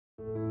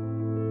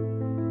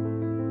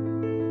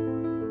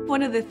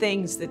One of the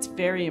things that's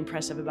very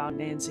impressive about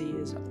Nancy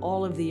is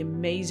all of the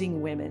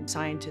amazing women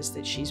scientists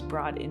that she's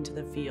brought into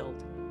the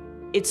field.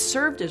 It's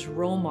served as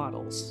role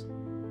models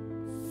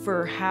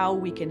for how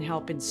we can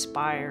help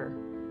inspire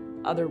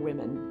other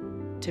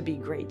women to be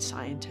great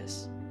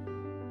scientists.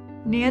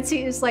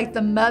 Nancy is like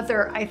the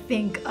mother, I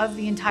think, of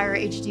the entire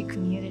HD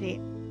community.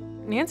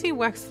 Nancy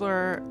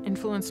Wexler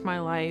influenced my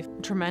life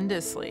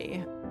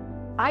tremendously.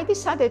 I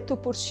decided to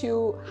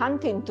pursue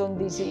Huntington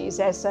disease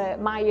as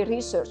my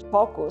research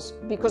focus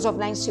because of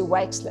Nancy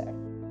Wexler.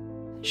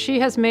 She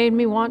has made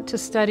me want to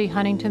study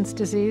Huntington's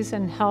disease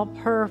and help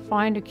her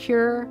find a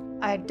cure.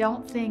 I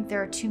don't think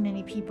there are too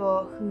many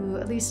people who,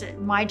 at least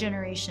in my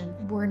generation,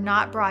 were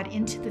not brought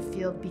into the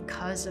field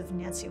because of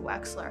Nancy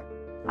Wexler.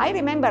 I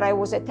remember I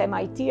was at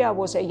MIT, I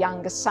was a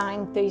young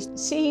scientist,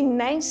 seeing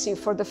Nancy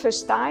for the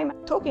first time,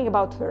 talking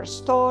about her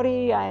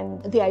story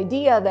and the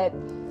idea that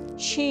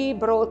she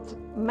brought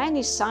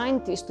many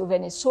scientists to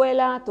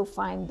Venezuela to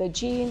find the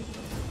gene.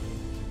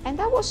 And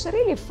I was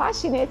really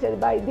fascinated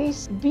by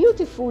this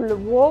beautiful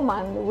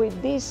woman with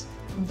this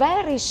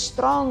very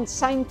strong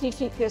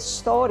scientific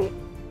story.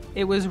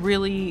 It was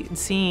really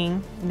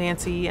seeing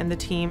Nancy and the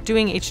team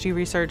doing HD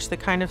research that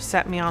kind of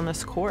set me on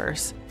this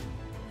course.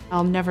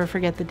 I'll never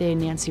forget the day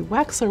Nancy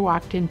Wexler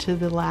walked into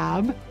the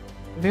lab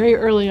very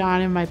early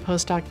on in my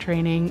postdoc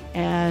training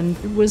and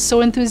was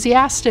so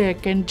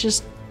enthusiastic and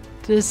just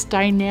this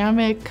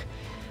dynamic,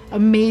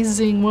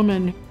 amazing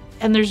woman.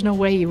 And there's no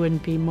way you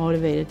wouldn't be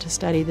motivated to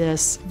study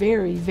this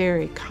very,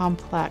 very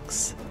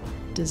complex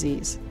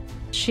disease.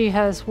 She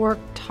has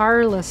worked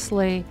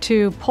tirelessly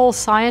to pull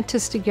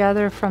scientists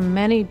together from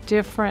many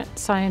different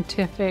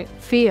scientific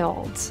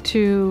fields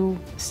to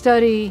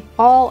study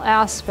all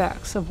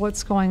aspects of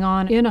what's going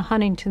on in a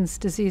Huntington's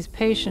disease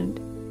patient.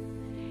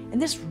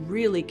 And this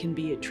really can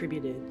be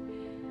attributed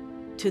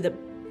to the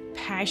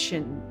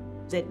passion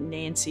that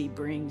Nancy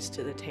brings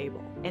to the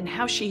table and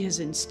how she has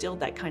instilled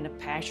that kind of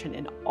passion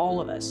in all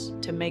of us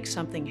to make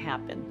something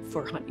happen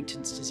for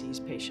Huntington's disease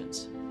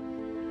patients.